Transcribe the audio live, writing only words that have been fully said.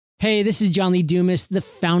Hey, this is John Lee Dumas, the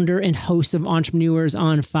founder and host of Entrepreneurs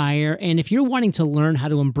on Fire. And if you're wanting to learn how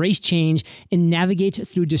to embrace change and navigate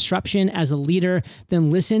through disruption as a leader,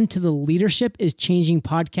 then listen to the Leadership is Changing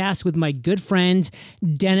podcast with my good friend,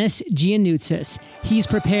 Dennis Giannoutzis. He's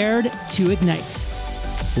prepared to ignite.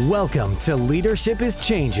 Welcome to Leadership is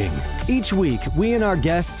Changing. Each week, we and our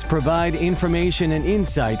guests provide information and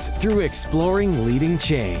insights through exploring leading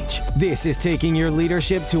change. This is taking your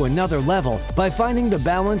leadership to another level by finding the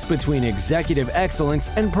balance between executive excellence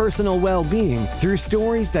and personal well-being through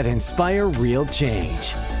stories that inspire real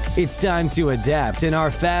change. It's time to adapt in our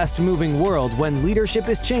fast-moving world when leadership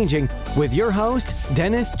is changing with your host,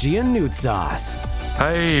 Dennis Giannoutzis.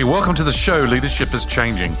 Hey, welcome to the show, Leadership is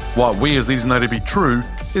Changing. What we as leaders know to be true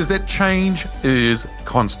is that change is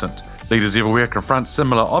constant. Leaders everywhere confront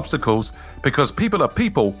similar obstacles because people are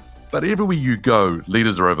people, but everywhere you go,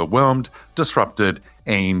 leaders are overwhelmed, disrupted,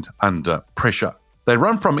 and under pressure. They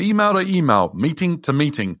run from email to email, meeting to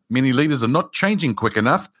meeting. Many leaders are not changing quick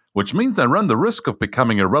enough, which means they run the risk of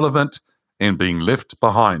becoming irrelevant and being left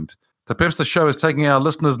behind. The purpose of the show is taking our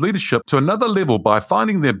listeners' leadership to another level by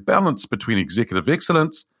finding their balance between executive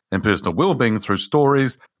excellence and personal well-being through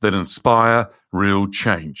stories that inspire real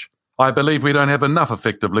change. I believe we don't have enough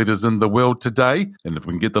effective leaders in the world today, and if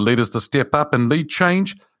we can get the leaders to step up and lead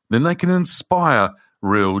change, then they can inspire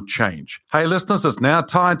real change. Hey listeners, it's now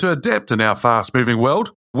time to adapt in our fast-moving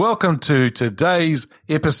world. Welcome to today's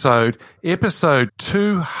episode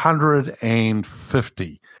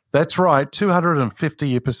 250. That's right,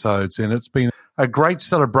 250 episodes, and it's been a great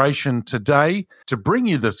celebration today to bring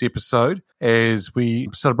you this episode as we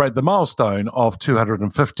celebrate the milestone of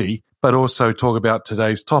 250, but also talk about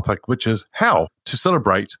today's topic, which is how to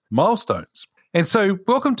celebrate milestones. And so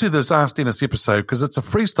welcome to this Ask Dennis episode, because it's a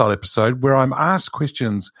freestyle episode where I'm asked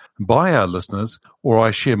questions by our listeners, or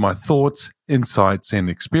I share my thoughts, insights, and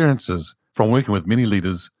experiences from working with many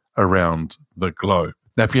leaders around the globe.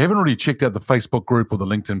 Now, if you haven't already checked out the Facebook group or the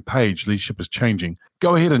LinkedIn page, Leadership is Changing,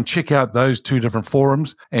 go ahead and check out those two different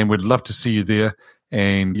forums, and we'd love to see you there.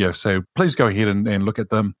 And so please go ahead and look at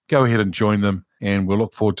them. Go ahead and join them, and we'll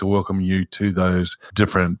look forward to welcoming you to those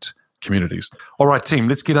different communities. All right, team,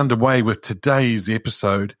 let's get underway with today's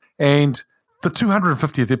episode. And the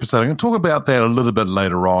 250th episode, I'm going to talk about that a little bit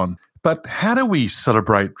later on. But how do we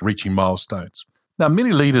celebrate reaching milestones? Now,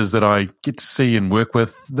 many leaders that I get to see and work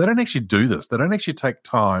with, they don't actually do this. They don't actually take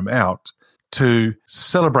time out to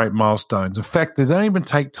celebrate milestones. In fact, they don't even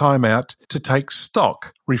take time out to take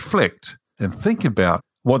stock, reflect, and think about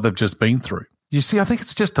what they've just been through. You see, I think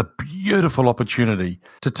it's just a beautiful opportunity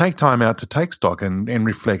to take time out to take stock and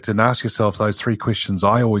reflect and ask yourself those three questions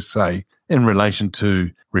I always say in relation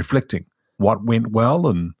to reflecting. What went well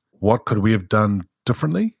and what could we have done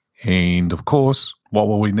differently? And of course, what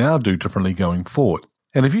will we now do differently going forward?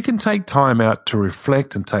 And if you can take time out to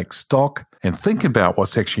reflect and take stock and think about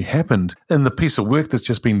what's actually happened in the piece of work that's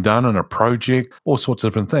just been done in a project, all sorts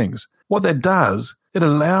of different things, what that does, it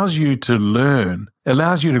allows you to learn,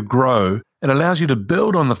 allows you to grow, it allows you to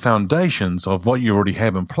build on the foundations of what you already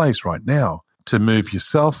have in place right now to move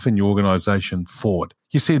yourself and your organization forward.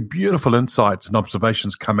 You see beautiful insights and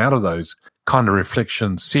observations come out of those kind of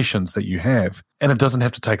reflection sessions that you have, and it doesn't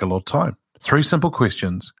have to take a lot of time. 3 simple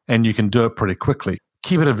questions, and you can do it pretty quickly.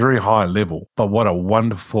 Keep it at a very high level, but what a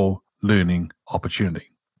wonderful learning opportunity.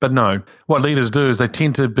 But no, what leaders do is they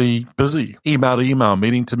tend to be busy, email to email,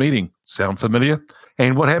 meeting to meeting. Sound familiar?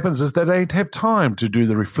 And what happens is they don't have time to do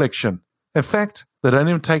the reflection. In fact, they don't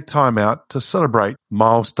even take time out to celebrate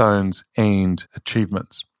milestones and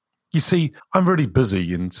achievements. You see, I'm really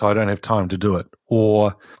busy and so I don't have time to do it.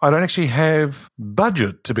 Or I don't actually have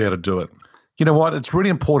budget to be able to do it. You know what? It's really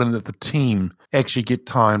important that the team actually get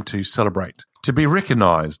time to celebrate, to be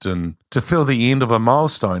recognized and to feel the end of a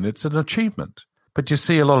milestone. It's an achievement. But you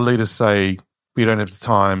see a lot of leaders say, we don't have the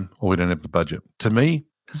time or we don't have the budget. To me,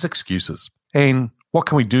 it's excuses. And what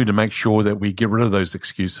can we do to make sure that we get rid of those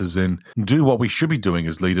excuses and do what we should be doing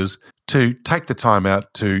as leaders to take the time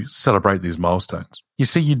out to celebrate these milestones? You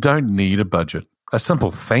see, you don't need a budget. A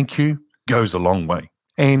simple thank you goes a long way.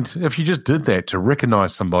 And if you just did that to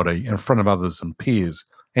recognize somebody in front of others and peers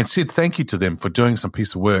and said thank you to them for doing some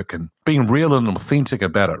piece of work and being real and authentic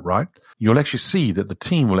about it, right? You'll actually see that the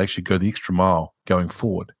team will actually go the extra mile going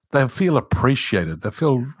forward. They'll feel appreciated. They'll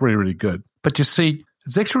feel really, really good. But you see,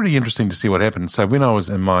 it's actually really interesting to see what happened. So when I was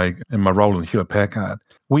in my role in Hewlett Packard,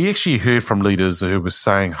 we actually heard from leaders who were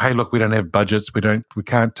saying, hey, look, we don't have budgets. We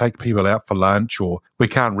can't take people out for lunch, or we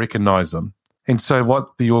can't recognize them. And so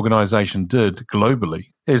what the organization did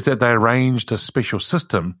globally is that they arranged a special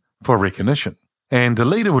system for recognition. And a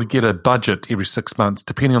leader would get a budget every 6 months,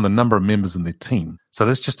 depending on the number of members in their team. So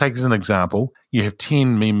let's just take as an example. You have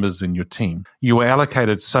 10 members in your team. You are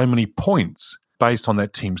allocated so many points based on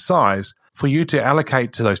that team size for you to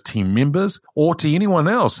allocate to those team members or to anyone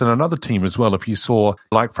else in another team as well. If you saw,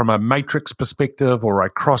 like from a matrix perspective or a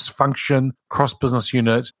cross-function, cross-business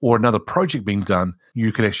unit or another project being done,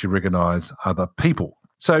 you could actually recognize other people.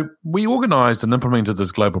 So we organized and implemented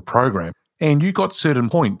this global program, and you got certain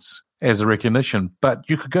points as a recognition, but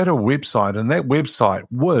you could go to a website, and that website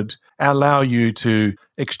would allow you to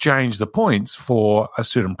exchange the points for a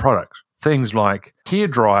certain product. Things like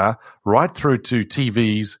hairdryer right through to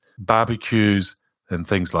TVs, barbecues, and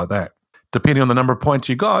things like that. Depending on the number of points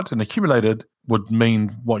you got and accumulated would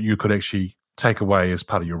mean what you could actually take away as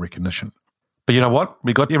part of your recognition. But you know what?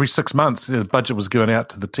 We got every 6 months, the budget was going out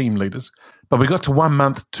to the team leaders, but we got to 1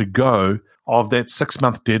 month to go of that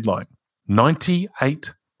 6-month deadline.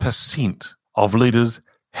 98% of leaders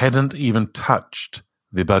hadn't even touched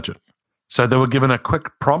their budget. So they were given a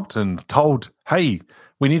quick prompt and told, hey,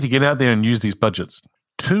 we need to get out there and use these budgets.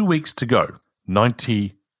 2 weeks to go.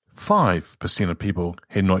 95% of people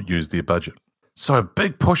had not used their budget. So a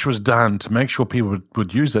big push was done to make sure people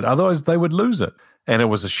would use it. Otherwise, they would lose it. And it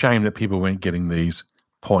was a shame that people weren't getting these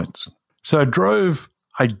points. So it drove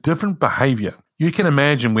a different behavior. You can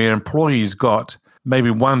imagine where employees got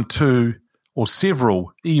maybe 1, 2, or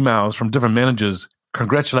several emails from different managers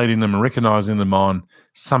congratulating them and recognizing them on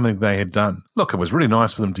something they had done. Look, it was really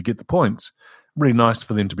nice for them to get the points, really nice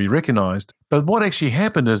for them to be recognized. But what actually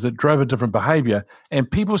happened is it drove a different behavior,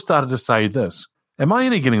 and people started to say this: am I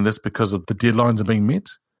only getting this because of the deadlines are being met?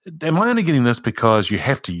 Am I only getting this because you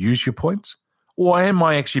have to use your points? Or am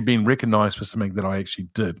I actually being recognized for something that I actually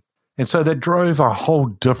did? And so that drove a whole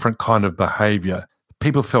different kind of behavior.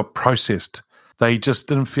 People felt processed. They just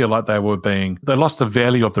didn't feel like they lost the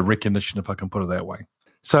value of the recognition, if I can put it that way.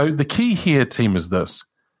 So the key here, team, is this.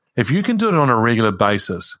 If you can do it on a regular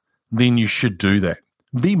basis, then you should do that.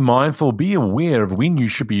 Be mindful, be aware of when you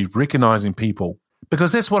should be recognizing people,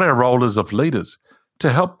 because that's what our role is of leaders, to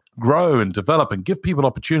help grow and develop and give people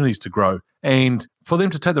opportunities to grow and for them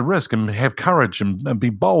to take the risk and have courage and be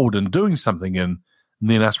bold in doing something, and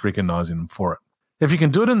then us recognizing them for it. If you can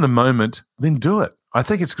do it in the moment, then do it. I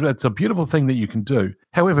think it's a beautiful thing that you can do.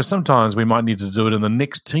 However, sometimes we might need to do it in the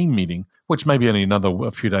next team meeting, which may be only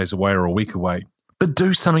a few days away or a week away. But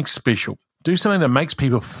do something special. Do something that makes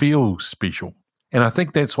people feel special. And I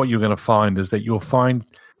think that's what you're going to find, is that you'll find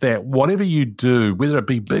that whatever you do, whether it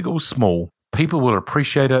be big or small, people will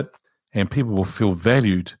appreciate it and people will feel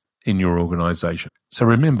valued in your organization. So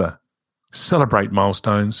remember, celebrate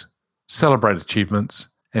milestones, celebrate achievements,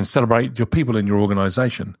 and celebrate your people in your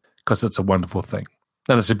organization, because it's a wonderful thing.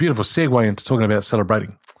 And it's a beautiful segue into talking about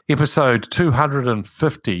celebrating. Episode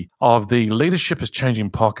 250 of the Leadership is Changing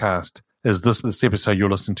podcast is this episode you're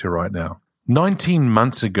listening to right now. 19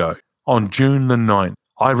 months ago, on June the 9th,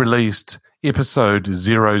 I released episode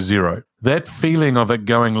 00. That feeling of it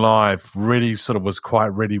going live really was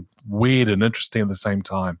quite really weird and interesting at the same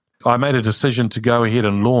time. I made a decision to go ahead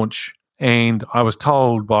and launch, and I was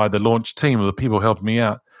told by the launch team, or the people helping me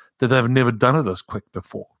out, that they've never done it this quick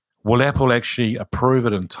before. Will Apple actually approve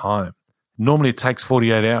it in time? Normally it takes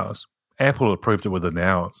 48 hours. Apple approved it within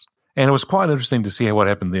hours. And it was quite interesting to see what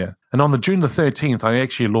happened there. And on the June the 13th, I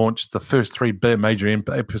actually launched the first 3 major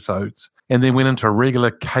episodes and then went into a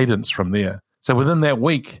regular cadence from there. So within that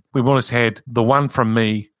week, we almost had the one from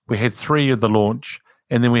me, we had 3 of the launch,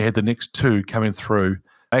 and then we had the next 2 coming through,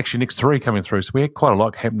 actually next 3 coming through. So we had quite a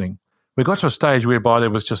lot happening. We got to a stage whereby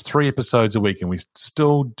there was just 3 episodes a week, and we're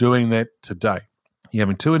still doing that today. You're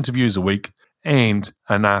having 2 interviews a week and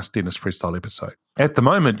an Ask Dennis Freestyle episode. At the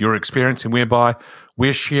moment, you're experiencing whereby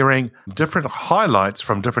we're sharing different highlights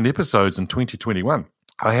from different episodes in 2021.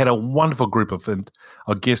 I had a wonderful group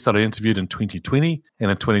of guests that I interviewed in 2020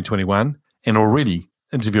 and in 2021, and already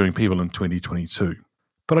interviewing people in 2022.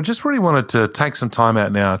 But I just really wanted to take some time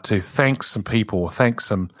out now to thank some people, thank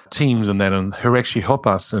some teams and who actually help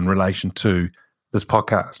us in relation to this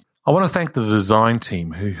podcast. I want to thank the design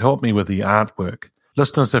team who helped me with the artwork.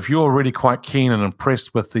 Listeners, if you're already quite keen and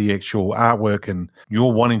impressed with the actual artwork and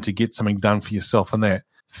you're wanting to get something done for yourself in that,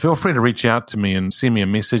 feel free to reach out to me and send me a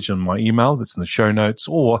message on my email that's in the show notes,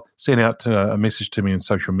 or send out a message to me in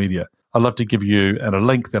social media. I'd love to give you a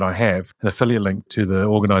link that I have, an affiliate link to the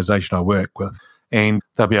organization I work with, and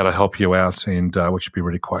they'll be able to help you out, and which would be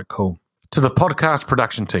really quite cool. To the podcast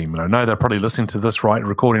production team, and I know they're probably listening to this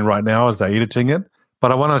recording right now as they're editing it,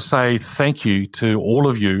 but I want to say thank you to all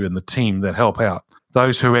of you in the team that help out.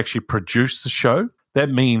 Those who actually produce the show, that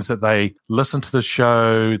means that they listen to the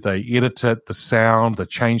show, they edit it, the sound, they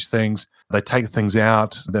change things. They take things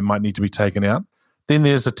out that might need to be taken out. Then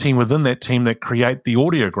there's a team within that team that create the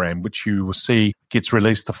audiogram, which you will see gets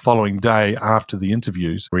released the following day after the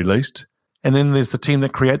interview's released. And then there's the team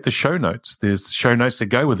that create the show notes. There's show notes that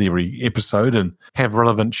go with every episode and have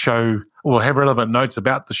relevant notes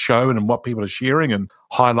about the show and what people are sharing and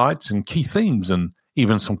highlights and key themes and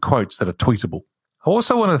even some quotes that are tweetable. I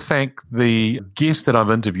also want to thank the guests that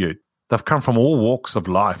I've interviewed. They've come from all walks of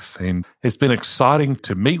life, and it's been exciting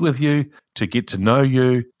to meet with you, to get to know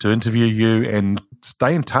you, to interview you, and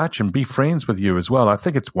stay in touch and be friends with you as well. I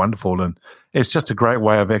think it's wonderful, and it's just a great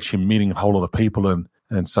way of actually meeting a whole lot of people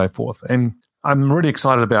and so forth. And I'm really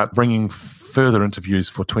excited about bringing further interviews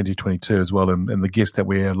for 2022 as well, and the guests that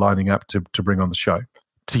we're lining up to bring on the show.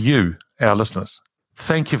 To you, our listeners,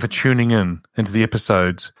 thank you for tuning into the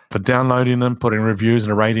episodes, for downloading them, putting reviews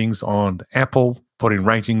and ratings on Apple, putting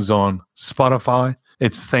ratings on Spotify.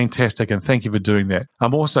 It's fantastic, and thank you for doing that.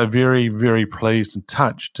 I'm also very, very pleased and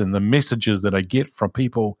touched in the messages that I get from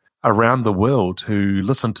people around the world who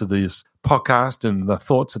listen to this podcast and the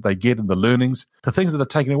thoughts that they get and the learnings, the things that are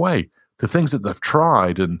taken away, the things that they've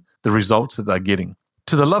tried and the results that they're getting.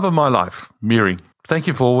 To the love of my life, Mary, thank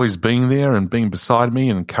you for always being there and being beside me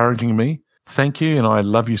and encouraging me. Thank you, and I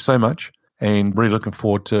love you so much. And really looking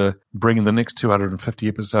forward to bringing the next 250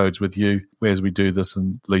 episodes with you as we do this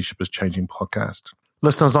in Leadership is Changing podcast.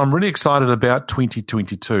 Listeners, I'm really excited about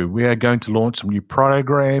 2022. We are going to launch some new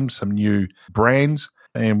programs, some new brands,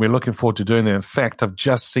 and we're looking forward to doing that. In fact, I've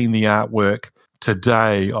just seen the artwork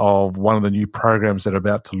today of one of the new programs that are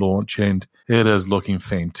about to launch, and it is looking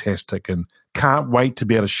fantastic, and can't wait to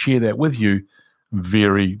be able to share that with you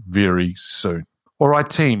very, very soon. All right,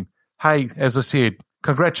 team. Hey, as I said,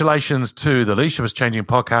 congratulations to the Leadership is Changing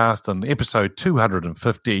podcast on episode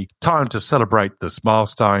 250. Time to celebrate this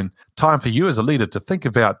milestone. Time for you as a leader to think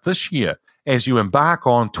about this year as you embark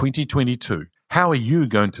on 2022. How are you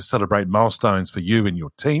going to celebrate milestones for you and your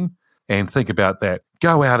team? And think about that.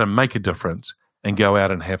 Go out and make a difference and go out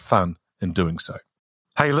and have fun in doing so.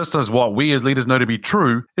 Hey, listeners, what we as leaders know to be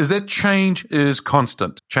true is that change is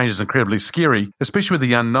constant. Change is incredibly scary, especially with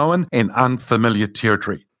the unknown and unfamiliar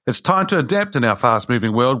territory. It's time to adapt in our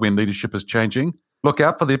fast-moving world when leadership is changing. Look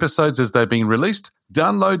out for the episodes as they're being released.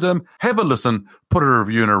 Download them, have a listen, put a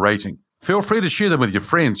review and a rating. Feel free to share them with your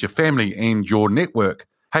friends, your family, and your network.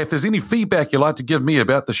 Hey, if there's any feedback you'd like to give me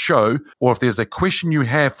about the show, or if there's a question you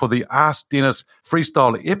have for the Ask Dennis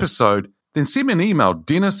Freestyle episode, then send me an email,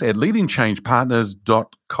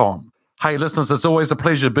 dennis@leadingchangepartners.com. Hey, listeners, it's always a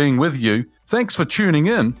pleasure being with you. Thanks for tuning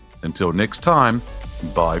in. Until next time,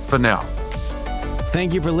 bye for now.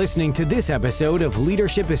 Thank you for listening to this episode of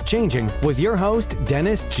Leadership is Changing with your host,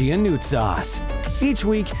 Dennis Giannoutsas. Each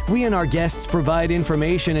week, we and our guests provide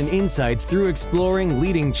information and insights through exploring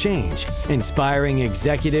leading change, inspiring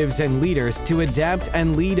executives and leaders to adapt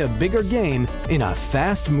and lead a bigger game in a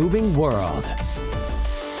fast-moving world.